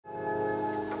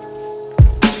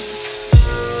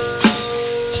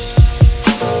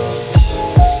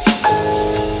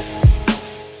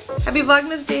Happy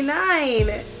Vlogmas Day 9!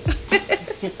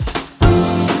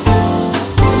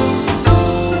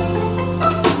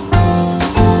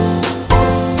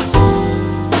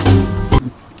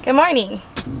 Good morning.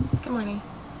 Good morning.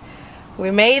 We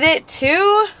made it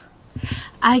to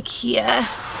IKEA.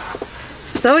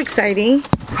 So exciting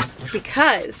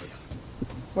because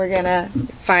we're gonna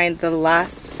find the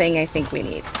last thing I think we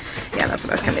need. Yeah, that's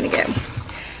what I was coming to get.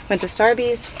 Went to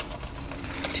Starbucks.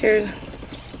 Cheers.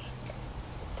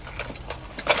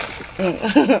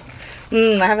 I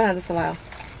haven't had this in a while.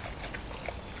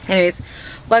 Anyways,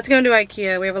 let's go into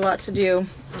IKEA. We have a lot to do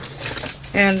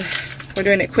and we're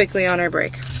doing it quickly on our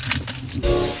break.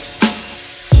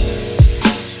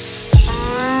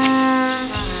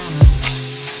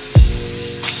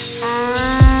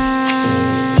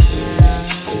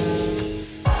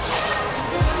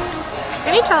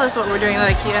 Can you tell us what we're doing at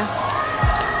IKEA?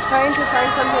 Trying to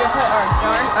find something to put our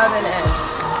darn oven in.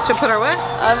 To put our what?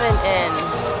 Oven in.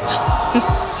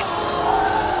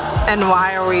 And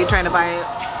why are we trying to buy it?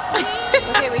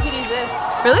 Okay, we could use this.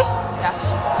 Really?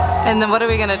 Yeah. And then what are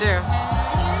we gonna do?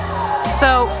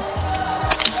 So,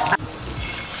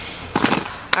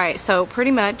 alright, so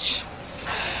pretty much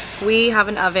we have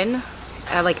an oven,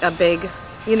 like a big,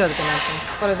 you know the dimensions.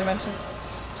 What are the dimensions?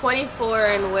 24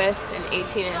 in width and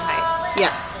 18 in height.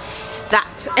 Yes,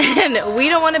 that. And we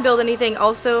don't want to build anything.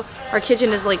 Also, our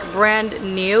kitchen is like brand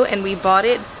new and we bought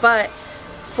it, but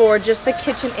for just the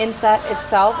kitchen inset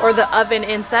itself, or the oven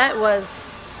inset, was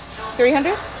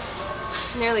 $300?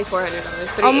 Nearly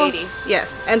 $400, Almost, $380.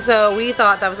 yes. And so we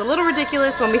thought that was a little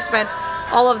ridiculous when we spent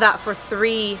all of that for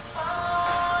 3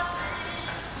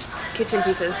 kitchen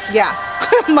pieces. Yeah.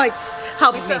 I'm like,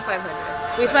 help We me. spent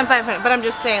 $500. We spent $500, but I'm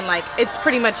just saying, like, it's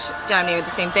pretty much down near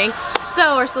the same thing.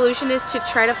 So our solution is to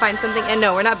try to find something, and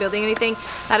no, we're not building anything.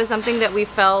 That is something that we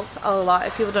felt a lot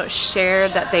of people don't share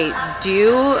that they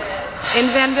do in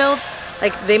van builds.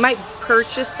 Like, they might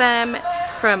purchase them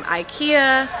from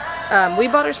IKEA. We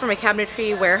bought ours from a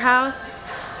cabinetry warehouse.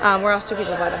 Where else do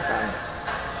people buy them from?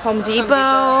 Home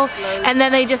Depot. And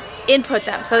then they just input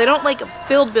them. So they don't like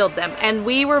build them. And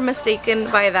we were mistaken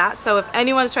by that. So if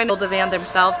anyone's trying to build a van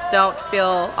themselves, don't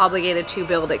feel obligated to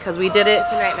build it, because we did it.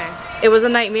 It's a nightmare. It was a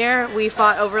nightmare. We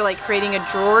fought over like creating a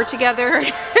drawer together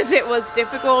as it was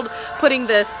difficult. Putting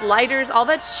the sliders, all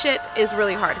that shit is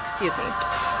really hard, excuse me.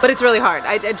 But it's really hard.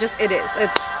 It is.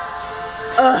 It's,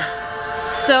 ugh.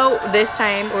 So this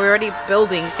time we're already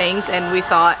building things and we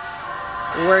thought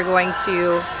we're going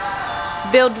to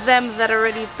build them that are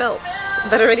already built,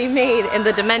 that are already made in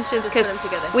the dimensions, because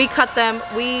we cut them,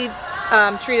 we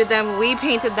treated them, we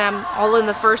painted them all in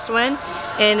the first one,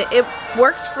 and it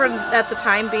worked for at the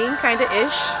time being, kind of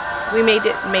ish. We made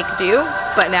it make do,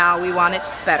 but now we want it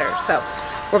better. So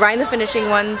we're buying the finishing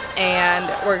ones and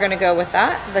we're gonna go with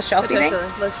that, the shelfie thing.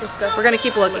 Let's just go. We're gonna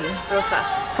keep looking real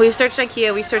fast. We've searched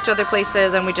IKEA, we've searched other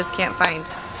places, and we just can't find.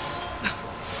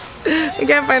 We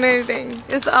can't find anything.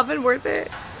 Is the oven worth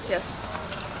it? Yes.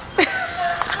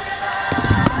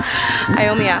 I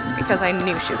only asked because I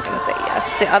knew she was gonna say yes.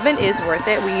 The oven is worth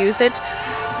it. We use it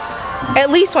at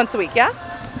least once a week, yeah?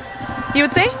 You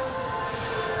would say?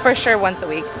 For sure once a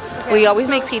week. Okay, we always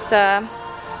make pizza.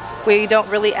 We don't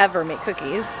really ever make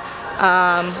cookies.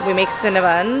 We make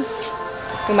Cinnabons.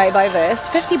 We might buy this.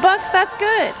 50 bucks, that's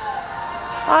good.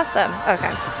 Awesome,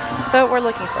 okay. So we're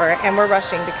looking for it and we're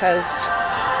rushing because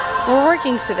we're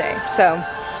working today, so.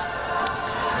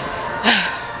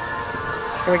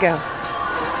 Here we go,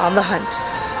 on the hunt.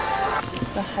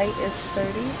 The height is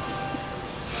 30.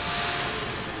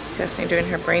 Destiny doing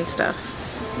her brain stuff.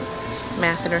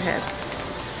 Math in her head.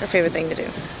 Her favorite thing to do.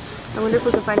 I wonder if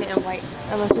we can find it in white,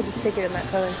 unless we just stick it in that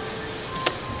color.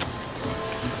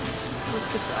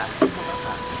 Let's just go after. How about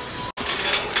that?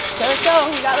 So let's go,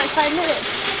 we got like 5 minutes.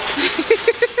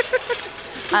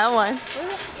 I won.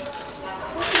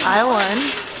 I won.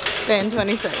 Bin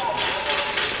 26.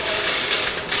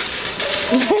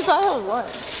 There's aisle 1.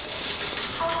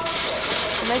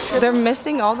 They're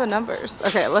missing all the numbers.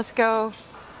 Okay, let's go.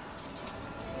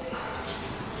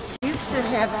 Used to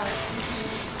have that.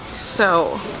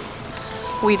 So,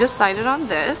 we decided on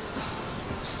this.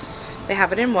 They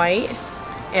have it in white.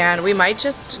 And we might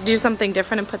just do something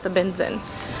different and put the bins in.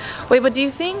 Wait, but do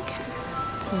you think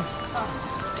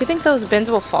those bins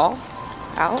will fall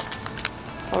out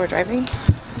while we're driving?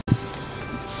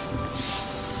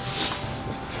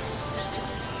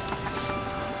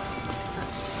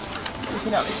 We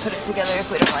can always put it together if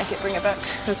we don't like it, bring it back.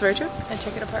 That's very true. And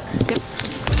take it apart. Yep.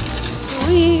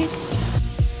 Sweet.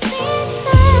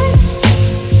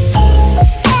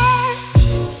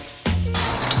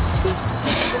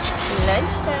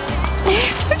 Lunchtime.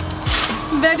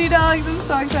 Betty dogs, I'm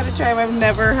so excited to try them. I've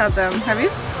never had them. Have you?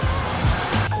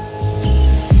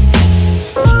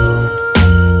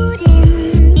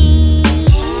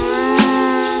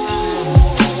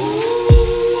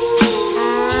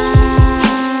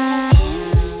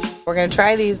 We're gonna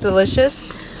try these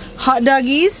delicious hot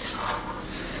doggies.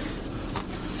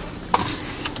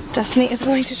 Destiny is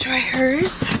going to try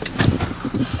hers.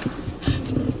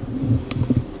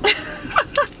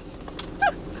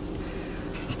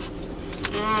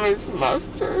 It's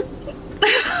mustard.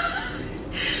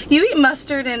 You eat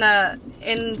mustard in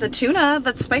the tuna.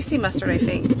 That's spicy mustard, I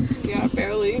think. Yeah,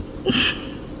 barely.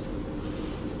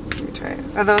 Let me try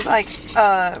it. Are those like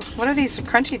what are these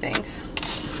crunchy things?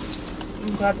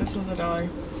 I'm glad this was $1.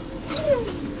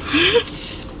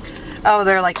 Oh,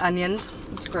 they're like onions.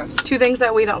 It's gross. Two things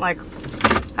that we don't like.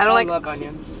 I love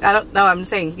onions. I don't know. I'm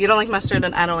saying you don't like mustard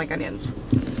and I don't like onions.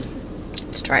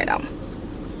 Let's try it out.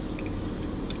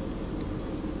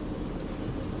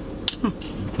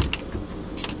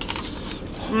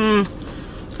 I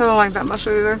don't like that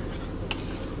mustard either.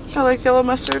 I like yellow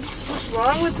mustard. What's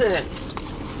wrong with it?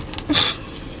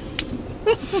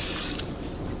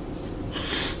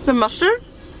 The mustard?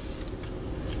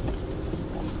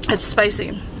 It's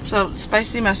spicy. So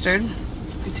spicy mustard.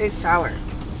 It tastes sour.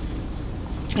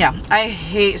 Yeah, I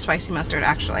hate spicy mustard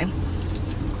actually.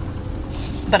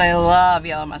 But I love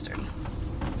yellow mustard.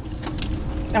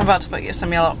 I'm about to put you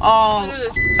some yellow. Oh,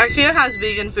 IKEA has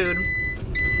vegan food.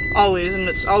 Always, and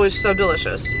it's always so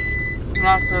delicious.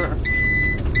 Not her.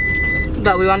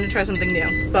 But we wanted to try something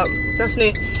new. But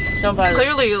Destiny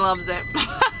clearly loves it.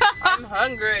 I'm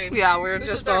hungry. Yeah, we're This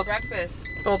just is our both breakfast.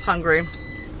 hungry.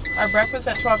 Our breakfast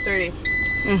at 12:30.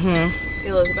 Mm-hmm.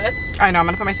 Elizabeth? I know, I'm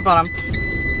gonna put my seatbelt on.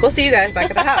 We'll see you guys back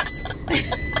at the house.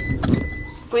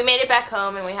 We made it back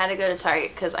home and we had to go to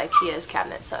Target because IKEA's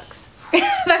cabinet sucks.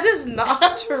 That is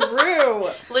not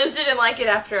true. Liz didn't like it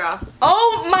after all.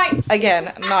 Oh my,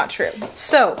 again, not true.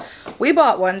 So we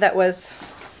bought one that was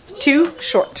too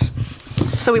short.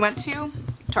 So we went to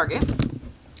Target,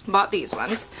 bought these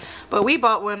ones, but we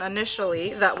bought one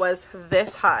initially that was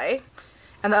this high,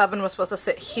 and the oven was supposed to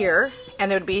sit here,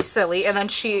 and it would be silly. And then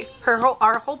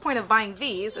our whole point of buying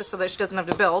these is so that she doesn't have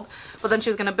to build, but then she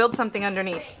was gonna build something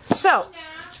underneath. So,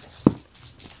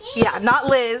 yeah, not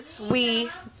Liz, we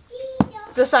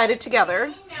decided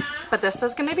together, but this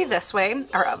is gonna be this way.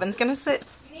 Our oven's gonna sit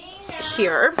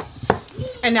here,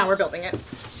 and now we're building it.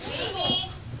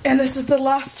 And this is the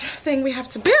last thing we have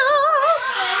to build.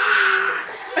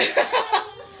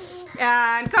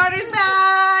 And Carter's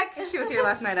back. She was here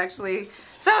last night, actually.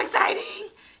 So exciting!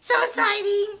 So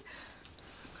exciting!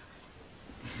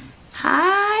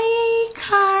 Hi,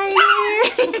 Carter.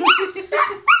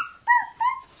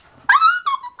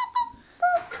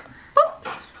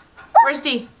 Where's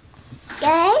Dee?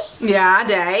 Day, Yeah,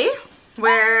 Day.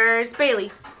 Where's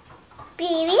Bailey?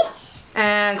 baby,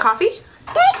 And Coffee?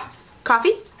 day,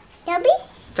 Coffee? Dobby,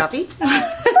 Duffy?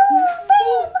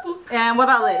 And what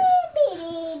about Liz?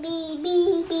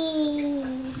 baby.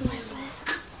 Where's Liz?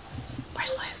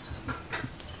 Where's Liz?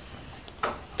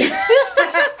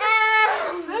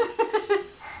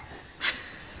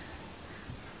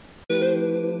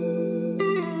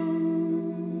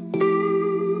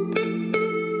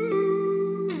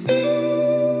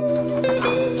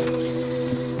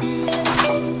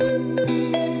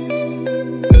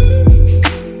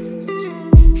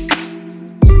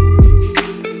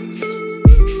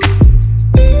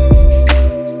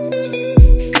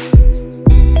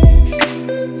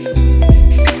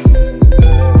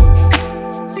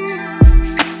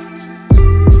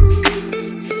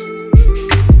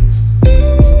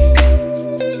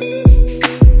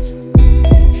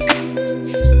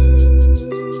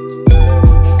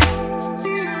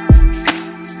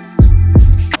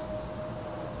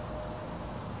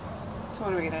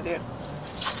 What are we gonna do?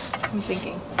 I'm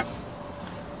thinking.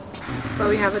 But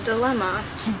we have a dilemma.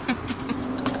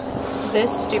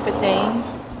 This stupid thing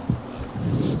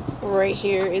right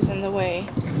here is in the way.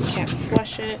 Can't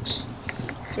flush it.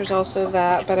 There's also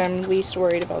that, but I'm least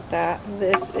worried about that.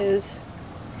 This is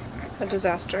a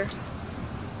disaster.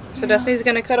 So Destiny's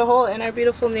gonna cut a hole in our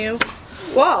beautiful new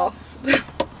wall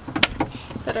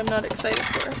that I'm not excited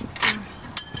for.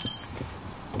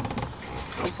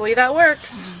 Hopefully that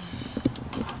works.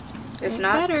 If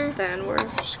not, then we're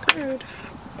screwed.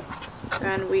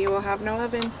 And we will have no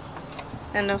oven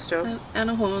and no stove.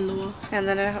 And a hole in the wall. And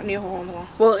then a new hole in the wall.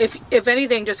 Well, if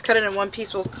anything, just cut it in one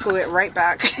piece. We'll glue it right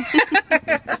back.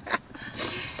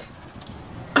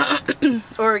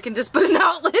 Or we can just put an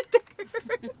outlet there.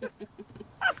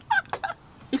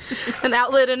 An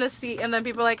outlet and a seat, and then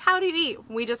people are like, how do you eat?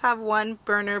 We just have one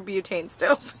burner butane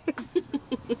stove.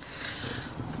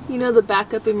 You know the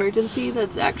backup emergency?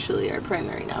 That's actually our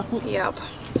primary now. Yep.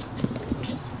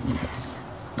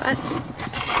 But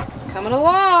it's coming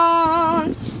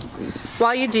along.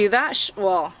 While you do that,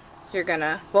 while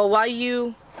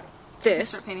you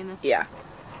Start painting this. yeah.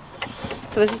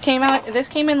 So this came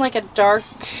in like a dark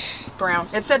Brown.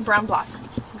 It said brown black.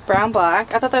 brown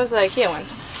black. I thought that was the IKEA one.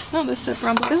 No, this said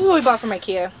brown black. This is what we bought from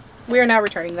IKEA. We are now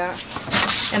returning that.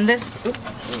 And this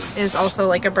is also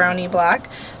like a brownie black,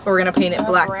 but we're gonna paint it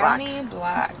black.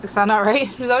 Is that not right?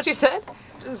 Is that what you said?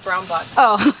 This is brown black.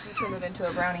 Oh. We turned it into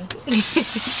a brownie.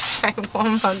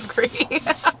 I'm hungry.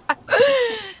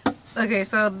 Okay,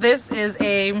 so this is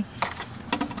a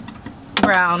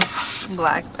brown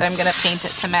black, but I'm gonna paint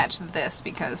it to match this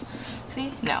because,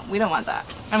 see, no, we don't want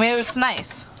that. I mean, it's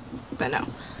nice, but no.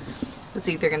 It's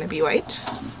either gonna be white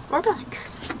or black.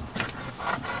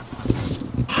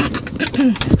 I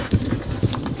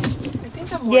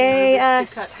think I'm more Yay,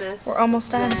 nervous us. to cut this. We're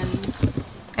almost done. than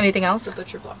Anything else? the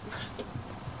butcher block.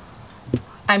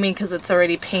 I mean, because it's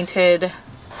already painted,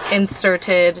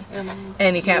 inserted,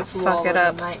 and you can't This wall fuck it is a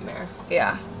up. nightmare.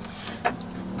 Yeah.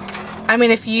 I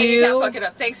mean, if And you can't fuck it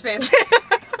up. Thanks, babe.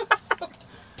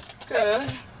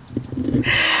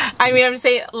 I mean, I'm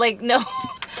saying, like, no.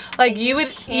 Like, you would...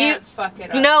 Can't fuck it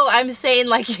up. No, I'm saying,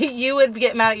 like, you would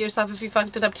get mad at yourself if you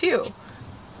fucked it up, too.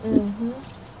 Mm-hmm.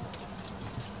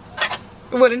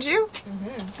 Wouldn't you?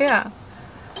 Mm-hmm. Yeah.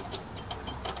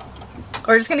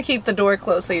 We're just gonna keep the door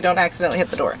closed so you don't accidentally hit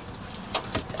the door.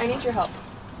 I need your help.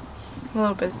 A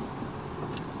little bit.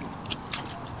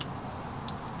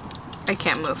 I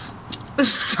can't move.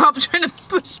 Stop trying to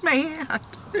push my hand.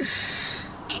 Is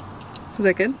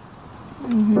that good?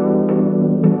 Mm-hmm.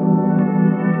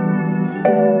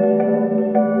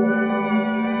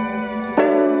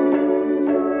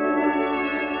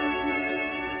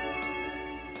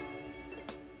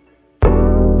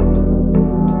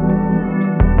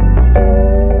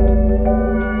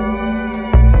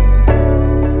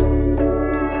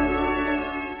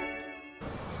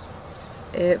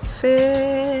 It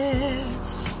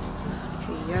fits.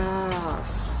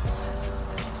 Yes.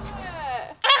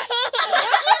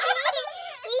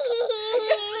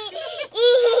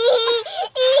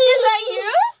 Is that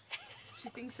you? She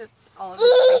thinks it's all of us.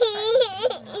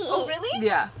 Oh, really?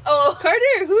 Yeah. Oh,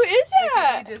 Carter, who is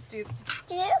that? You just do.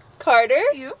 Carter?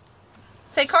 You.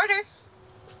 Say Carter.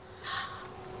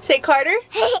 Say Carter.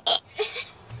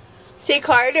 Say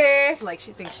Carter. Like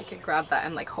she thinks she could grab that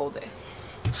and like hold it.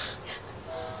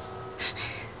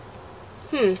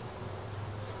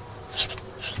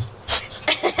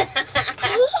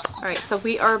 Alright, so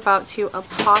we are about to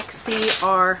epoxy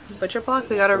our butcher block.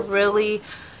 We got a really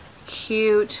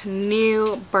cute,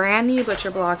 brand new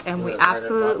butcher block, and we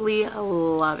absolutely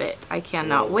love it. I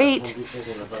cannot wait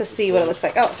to see what it looks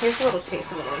like. Oh, here's a little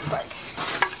taste of what it looks like.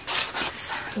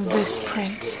 It's this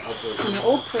print. And the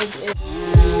old print is...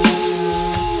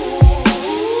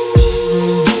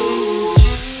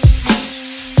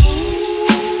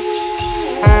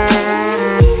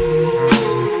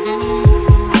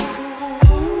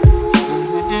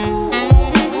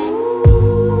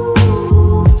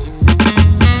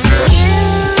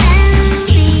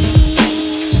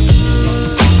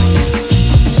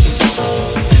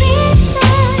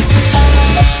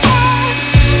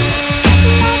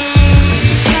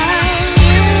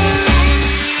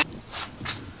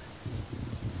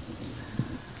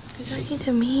 Is that you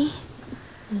to me?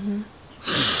 Mm-hmm.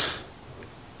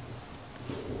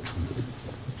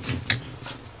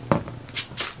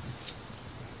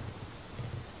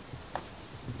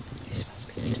 You're supposed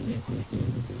to be touching me.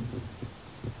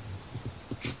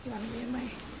 You want to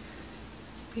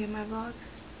be in my vlog?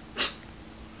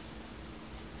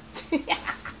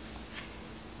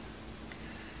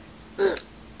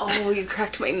 Oh, you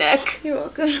cracked my neck. You're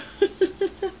welcome.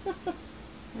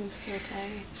 I'm so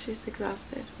tired. She's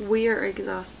exhausted. We are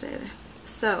exhausted.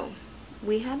 So,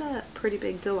 we had a pretty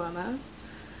big dilemma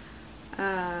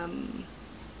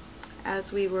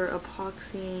as we were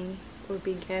epoxying, or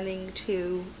beginning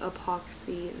to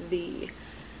epoxy the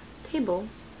table.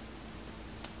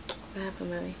 What happened,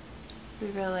 Millie? We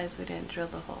realized we didn't drill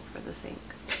the hole for the sink.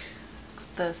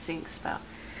 The sink spout.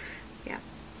 Yeah.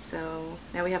 So,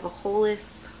 now we have a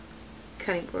holeless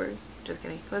cutting board. Just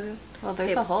kidding. Wasn't it? Well, there's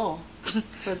Table. a hole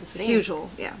for the sink. Huge hole,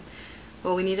 yeah.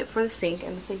 Well, we need it for the sink,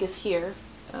 and the sink is here.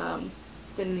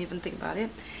 Didn't even think about it.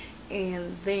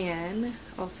 And then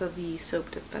also the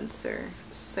soap dispenser.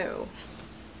 So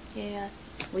Yes.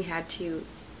 we had to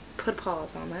put a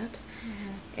pause on that.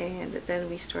 And then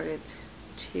we started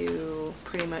to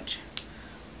pretty much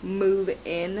move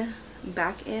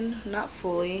back in, not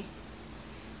fully.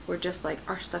 We're just like,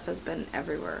 our stuff has been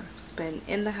everywhere. has been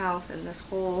in the house, in this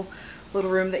whole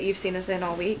little room that you've seen us in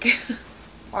all week.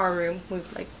 Our room,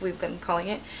 we've been calling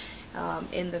it.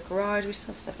 In the garage, we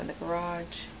still have stuff in the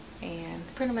garage, and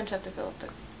Pretty much have to fill up the,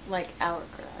 like, our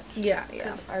garage. yeah.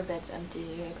 Because our bed's empty.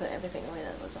 You're going to put everything away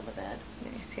that was on the bed.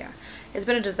 Nice, yeah. It's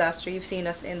been a disaster. You've seen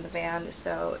us in the van,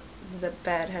 so the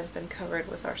bed has been covered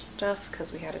with our stuff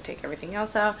because we had to take everything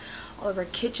else out. All of our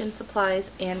kitchen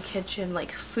supplies and kitchen,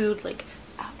 like, food, like,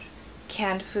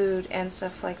 canned food and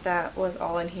stuff like that was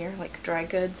all in here, like dry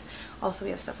goods. Also,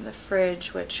 we have stuff in the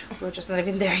fridge, which we're just not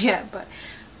even there yet, but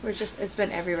it's been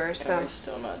everywhere, so. And we're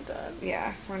still not done.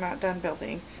 Yeah, we're not done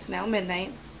building. It's now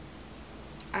midnight.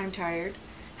 I'm tired.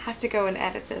 Have to go and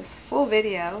edit this full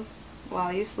video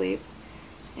while you sleep.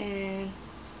 And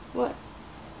what?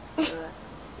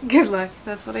 Good luck.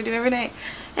 That's what I do every night.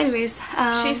 Anyways,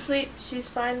 She's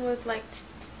fine with like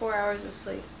 4 hours of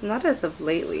sleep. Not as of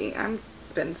lately. I've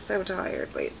been so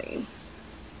tired lately.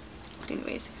 But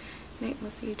anyways, night.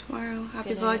 We'll see you tomorrow.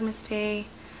 Happy Vlogmas Day.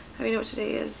 How do you know what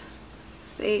today is?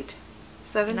 It's 8,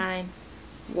 7, 9.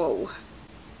 Whoa.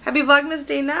 Happy Vlogmas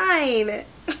Day 9.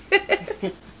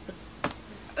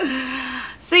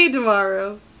 See you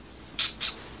tomorrow.